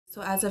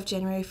So as of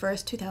January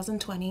 1st,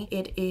 2020,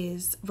 it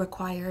is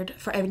required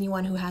for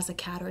anyone who has a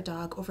cat or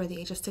dog over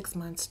the age of 6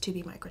 months to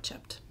be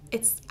microchipped.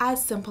 It's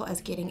as simple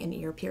as getting an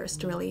ear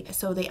pierced, really.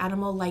 So the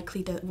animal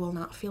likely will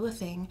not feel a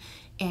thing,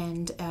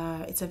 and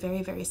it's a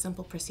very, very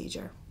simple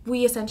procedure.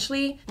 We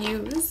essentially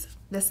use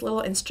this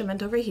little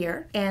instrument over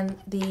here, and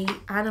the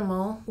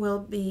animal will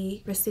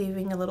be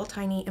receiving a little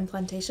tiny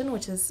implantation,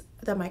 which is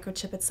the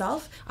microchip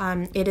itself.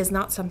 It is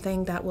not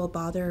something that will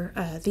bother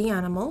the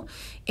animal,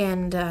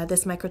 and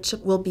this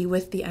microchip will be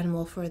with the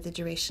animal for the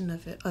duration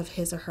of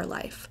his or her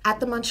life. At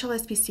the Montreal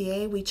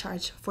SPCA, we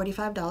charge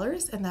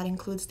 $45, and that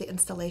includes the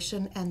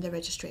installation and the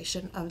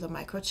registration of the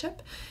microchip.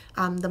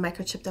 The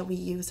microchip that we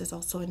use is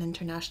also an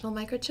international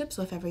microchip,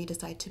 so if ever you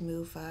decide to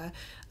move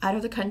out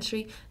of the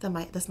country,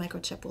 this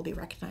microchip will be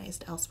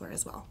recognized elsewhere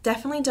as well.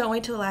 Definitely don't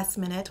wait till the last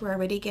minute. We're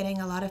already getting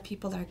a lot of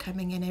people that are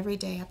coming in every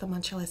day at the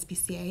Montreal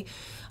SPCA.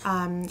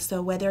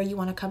 So whether you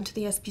want to come to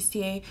the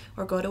SPCA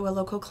or go to a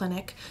local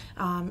clinic,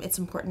 it's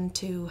important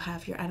to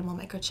have your animal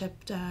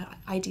microchipped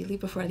ideally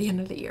before the end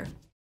of the year.